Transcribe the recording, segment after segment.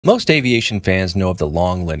Most aviation fans know of the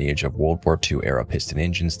long lineage of World War II-era piston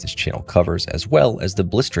engines this channel covers, as well as the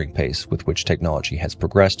blistering pace with which technology has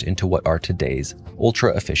progressed into what are today's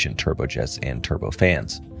ultra-efficient turbojets and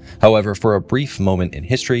turbofans. However, for a brief moment in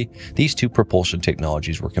history, these two propulsion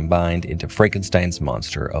technologies were combined into Frankenstein's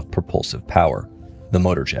monster of propulsive power, the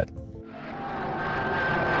Motorjet.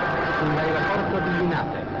 Sull'aeroporto di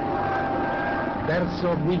Linate,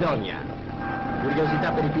 verso Guidonia.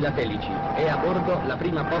 Curiosità per I filatelici. È a bordo la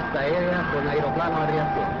prima posta aerea con aeroplano a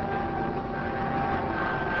reazione.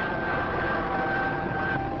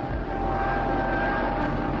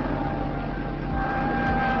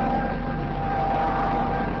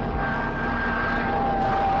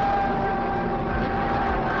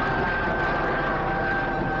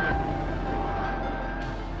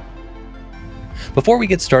 Before we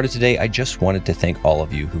get started today, I just wanted to thank all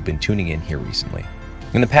of you who've been tuning in here recently.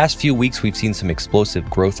 In the past few weeks, we've seen some explosive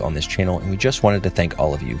growth on this channel, and we just wanted to thank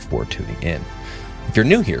all of you for tuning in. If you're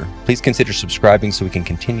new here, please consider subscribing so we can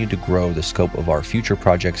continue to grow the scope of our future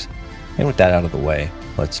projects. And with that out of the way,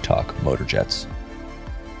 let's talk motorjets.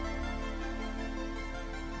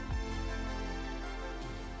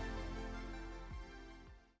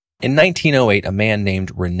 In 1908, a man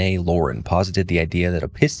named René Loren posited the idea that a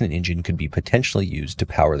piston engine could be potentially used to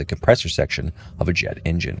power the compressor section of a jet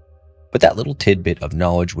engine. But that little tidbit of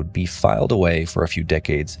knowledge would be filed away for a few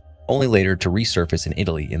decades, only later to resurface in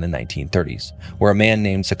Italy in the 1930s, where a man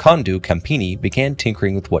named Secondo Campini began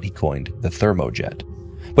tinkering with what he coined the thermojet.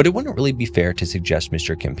 But it wouldn't really be fair to suggest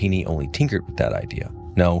Mr. Campini only tinkered with that idea.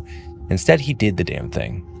 No, instead he did the damn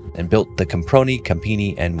thing, and built the Comproni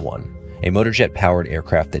Campini N1, a motorjet-powered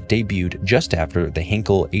aircraft that debuted just after the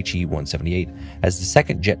Heinkel HE-178 as the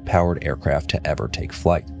second jet-powered aircraft to ever take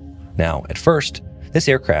flight. Now, at first, this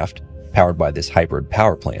aircraft, powered by this hybrid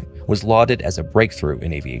power plant, was lauded as a breakthrough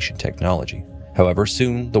in aviation technology. However,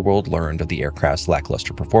 soon the world learned of the aircraft's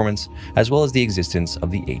lackluster performance, as well as the existence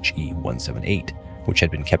of the HE-178, which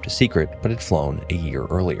had been kept a secret but had flown a year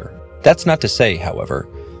earlier. That's not to say, however,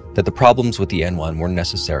 that the problems with the N1 were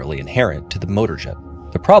necessarily inherent to the motorjet.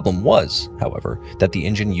 The problem was, however, that the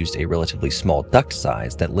engine used a relatively small duct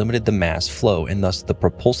size that limited the mass flow and thus the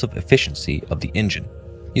propulsive efficiency of the engine.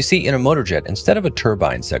 You see, in a motorjet, instead of a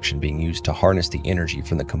turbine section being used to harness the energy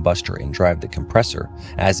from the combustor and drive the compressor,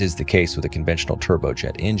 as is the case with a conventional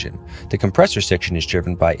turbojet engine, the compressor section is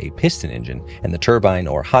driven by a piston engine, and the turbine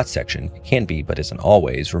or hot section can be, but isn't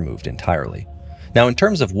always, removed entirely. Now, in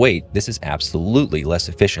terms of weight, this is absolutely less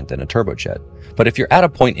efficient than a turbojet. But if you're at a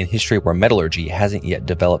point in history where metallurgy hasn't yet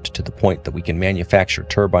developed to the point that we can manufacture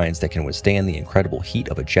turbines that can withstand the incredible heat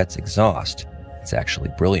of a jet's exhaust, it's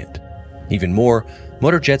actually brilliant. Even more,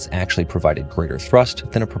 motorjets actually provided greater thrust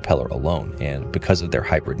than a propeller alone, and because of their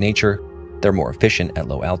hybrid nature, they're more efficient at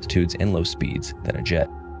low altitudes and low speeds than a jet.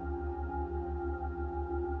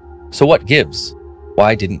 So what gives?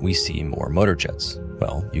 Why didn't we see more motorjets?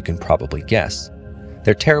 Well, you can probably guess.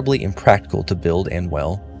 They're terribly impractical to build and,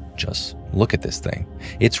 well, just look at this thing.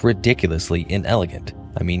 It's ridiculously inelegant.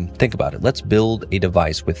 I mean, think about it. Let's build a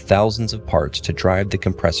device with thousands of parts to drive the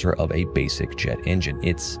compressor of a basic jet engine.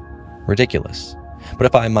 It's ridiculous. But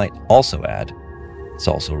if I might also add, it's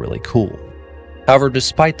also really cool. However,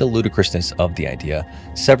 despite the ludicrousness of the idea,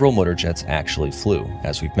 several motorjets actually flew.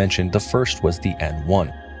 As we've mentioned, the first was the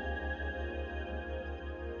N1.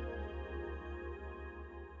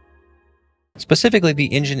 Specifically, the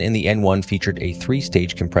engine in the N1 featured a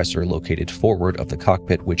 3-stage compressor located forward of the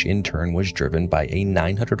cockpit, which in turn was driven by a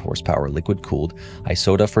 900 horsepower liquid-cooled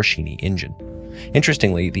Isotta Fraschini engine.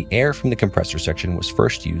 Interestingly, the air from the compressor section was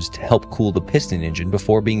first used to help cool the piston engine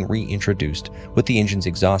before being reintroduced with the engine's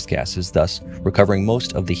exhaust gases, thus recovering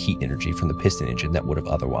most of the heat energy from the piston engine that would have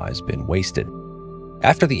otherwise been wasted.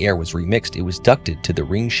 After the air was remixed, it was ducted to the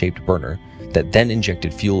ring-shaped burner that then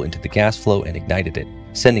injected fuel into the gas flow and ignited it,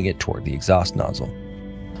 sending it toward the exhaust nozzle.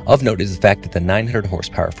 Of note is the fact that the 900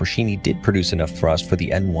 horsepower Fraschini did produce enough thrust for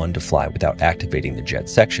the N1 to fly without activating the jet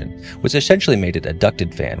section, which essentially made it a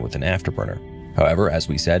ducted fan with an afterburner. However, as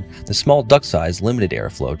we said, the small duct size limited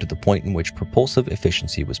airflow to the point in which propulsive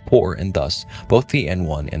efficiency was poor, and thus both the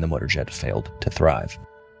N1 and the motorjet failed to thrive.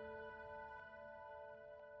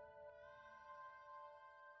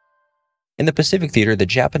 In the Pacific theater, the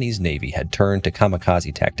Japanese Navy had turned to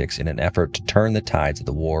kamikaze tactics in an effort to turn the tides of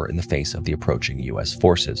the war in the face of the approaching U.S.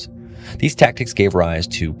 forces. These tactics gave rise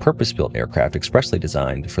to purpose-built aircraft expressly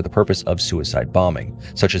designed for the purpose of suicide bombing,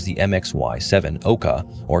 such as the MXY-7 Oka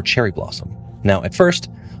or Cherry Blossom. Now, at first,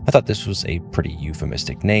 I thought this was a pretty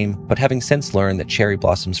euphemistic name, but having since learned that cherry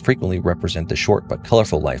blossoms frequently represent the short but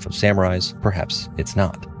colorful life of samurais, perhaps it's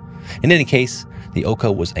not. In any case, the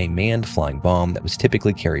Oka was a manned flying bomb that was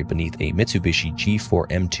typically carried beneath a Mitsubishi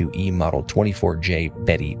G4M2E Model 24J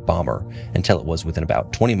Betty bomber until it was within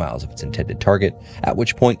about 20 miles of its intended target, at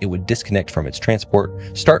which point it would disconnect from its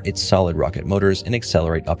transport, start its solid rocket motors, and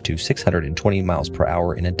accelerate up to 620 miles per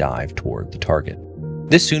hour in a dive toward the target.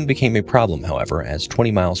 This soon became a problem, however, as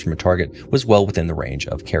 20 miles from a target was well within the range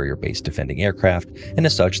of carrier-based defending aircraft, and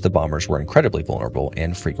as such, the bombers were incredibly vulnerable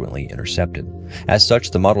and frequently intercepted. As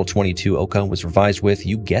such, the Model 22 Oka was revised with,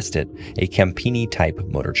 you guessed it, a Campini-type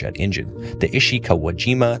motorjet engine, the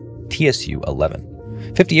Ishikawajima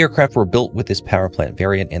TSU-11. 50 aircraft were built with this power plant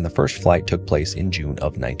variant, and the first flight took place in June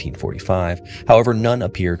of 1945. However, none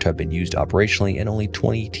appear to have been used operationally, and only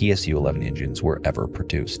 20 TSU-11 engines were ever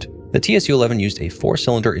produced. The TSU-11 used a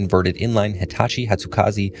 4-cylinder inverted inline Hitachi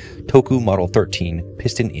Hatsukaze Toku Model 13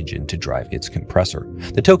 piston engine to drive its compressor.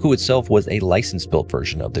 The Toku itself was a license-built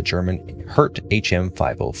version of the German Hert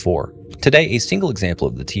HM504. Today, a single example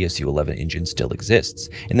of the TSU-11 engine still exists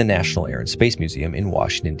in the National Air and Space Museum in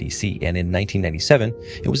Washington, D.C., and in 1997,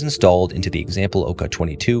 it was installed into the example Oka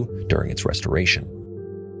 22 during its restoration.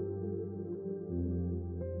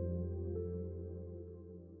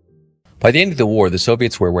 By the end of the war, the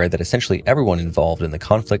Soviets were aware that essentially everyone involved in the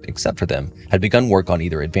conflict except for them had begun work on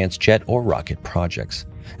either advanced jet or rocket projects.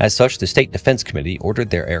 As such, the State Defense Committee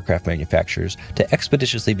ordered their aircraft manufacturers to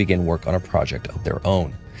expeditiously begin work on a project of their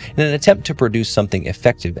own. In an attempt to produce something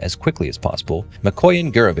effective as quickly as possible, Mikoyan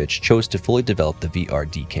and Gurevich chose to fully develop the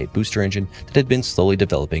VRDK booster engine that had been slowly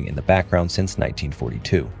developing in the background since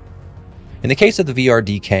 1942. In the case of the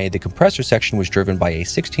VRDK, the compressor section was driven by a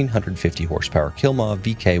 1650 horsepower Kilma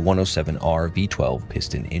VK107R V12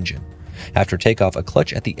 piston engine. After takeoff, a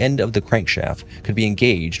clutch at the end of the crankshaft could be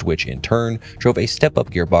engaged, which in turn drove a step-up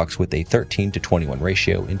gearbox with a 13:21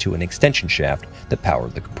 ratio into an extension shaft that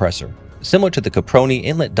powered the compressor. Similar to the Caproni,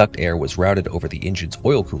 inlet duct air was routed over the engine's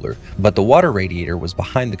oil cooler, but the water radiator was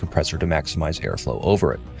behind the compressor to maximize airflow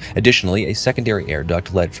over it. Additionally, a secondary air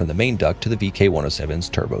duct led from the main duct to the VK107's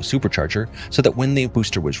turbo supercharger, so that when the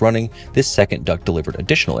booster was running, this second duct delivered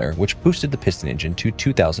additional air, which boosted the piston engine to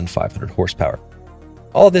 2,500 horsepower.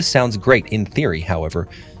 All of this sounds great in theory, however.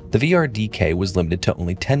 The VRDK was limited to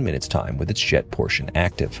only 10 minutes time with its jet portion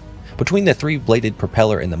active. Between the 3-bladed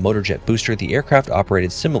propeller and the Motorjet booster, the aircraft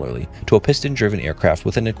operated similarly to a piston-driven aircraft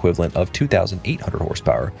with an equivalent of 2,800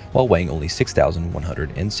 horsepower while weighing only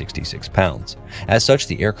 6,166 pounds. As such,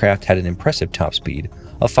 the aircraft had an impressive top speed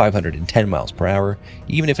of 510 miles per hour,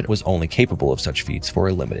 even if it was only capable of such feats for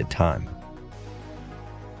a limited time.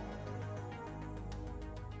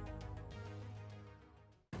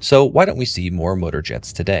 So why don't we see more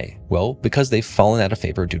motorjets today? Well, because they've fallen out of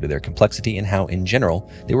favor due to their complexity and how, in general,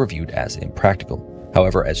 they were viewed as impractical.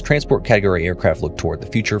 However, as transport category aircraft look toward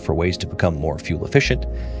the future for ways to become more fuel efficient,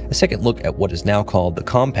 a second look at what is now called the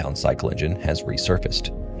compound cycle engine has resurfaced.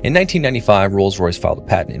 In 1995, Rolls-Royce filed a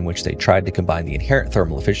patent in which they tried to combine the inherent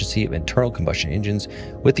thermal efficiency of internal combustion engines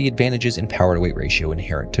with the advantages in power-to-weight ratio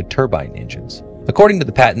inherent to turbine engines. According to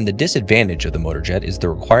the patent, the disadvantage of the motorjet is the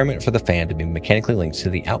requirement for the fan to be mechanically linked to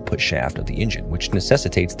the output shaft of the engine, which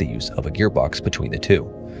necessitates the use of a gearbox between the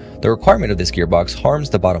two. The requirement of this gearbox harms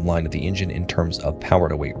the bottom line of the engine in terms of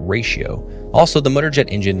power-to-weight ratio. Also, the motorjet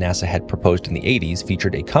engine NASA had proposed in the 80s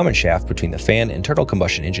featured a common shaft between the fan, internal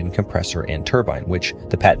combustion engine, compressor, and turbine, which,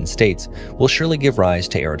 the patent states, will surely give rise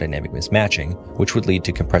to aerodynamic mismatching, which would lead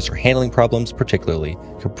to compressor handling problems, particularly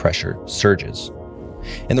compressor surges.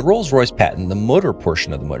 In the Rolls-Royce patent, the motor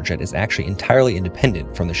portion of the motorjet is actually entirely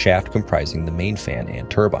independent from the shaft comprising the main fan and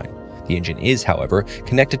turbine. The engine is, however,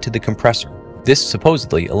 connected to the compressor. This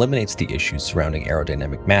supposedly eliminates the issues surrounding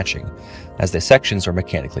aerodynamic matching, as the sections are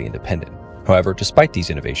mechanically independent. However, despite these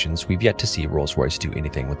innovations, we've yet to see Rolls-Royce do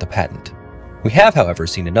anything with the patent. We have, however,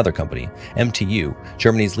 seen another company, MTU,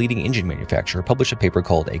 Germany's leading engine manufacturer, publish a paper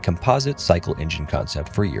called A Composite Cycle Engine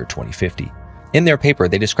Concept for Year 2050. In their paper,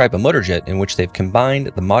 they describe a motorjet in which they've combined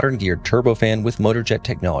the modern geared turbofan with motorjet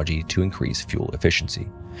technology to increase fuel efficiency.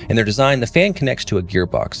 In their design, the fan connects to a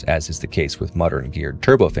gearbox, as is the case with modern geared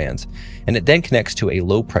turbofans, and it then connects to a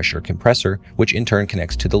low-pressure compressor, which in turn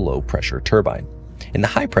connects to the low-pressure turbine. In the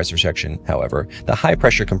high-pressure section, however, the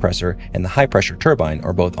high-pressure compressor and the high-pressure turbine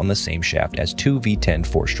are both on the same shaft as two V10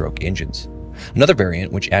 4-stroke engines. Another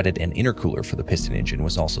variant, which added an intercooler for the piston engine,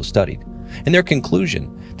 was also studied. In their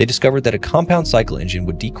conclusion, they discovered that a compound cycle engine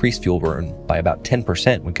would decrease fuel burn by about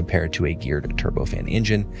 10% when compared to a geared turbofan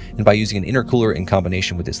engine, and by using an intercooler in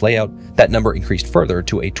combination with this layout, that number increased further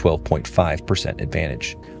to a 12.5%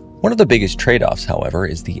 advantage. One of the biggest trade-offs, however,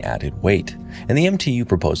 is the added weight. In the MTU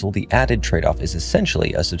proposal, the added trade-off is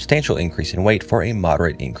essentially a substantial increase in weight for a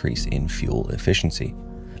moderate increase in fuel efficiency.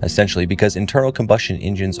 essentially because internal combustion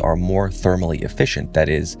engines are more thermally efficient. That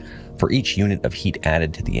is, for each unit of heat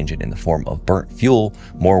added to the engine in the form of burnt fuel,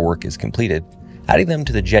 more work is completed. Adding them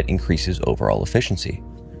to the jet increases overall efficiency.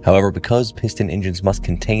 However, because piston engines must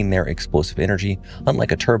contain their explosive energy,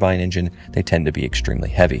 unlike a turbine engine, they tend to be extremely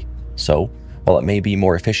heavy. So, while it may be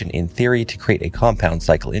more efficient in theory to create a compound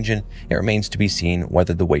cycle engine, it remains to be seen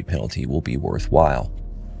whether the weight penalty will be worthwhile.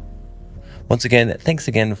 Once again, thanks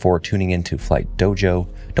again for tuning in to Flight Dojo.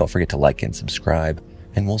 Don't forget to like and subscribe,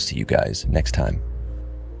 and we'll see you guys next time.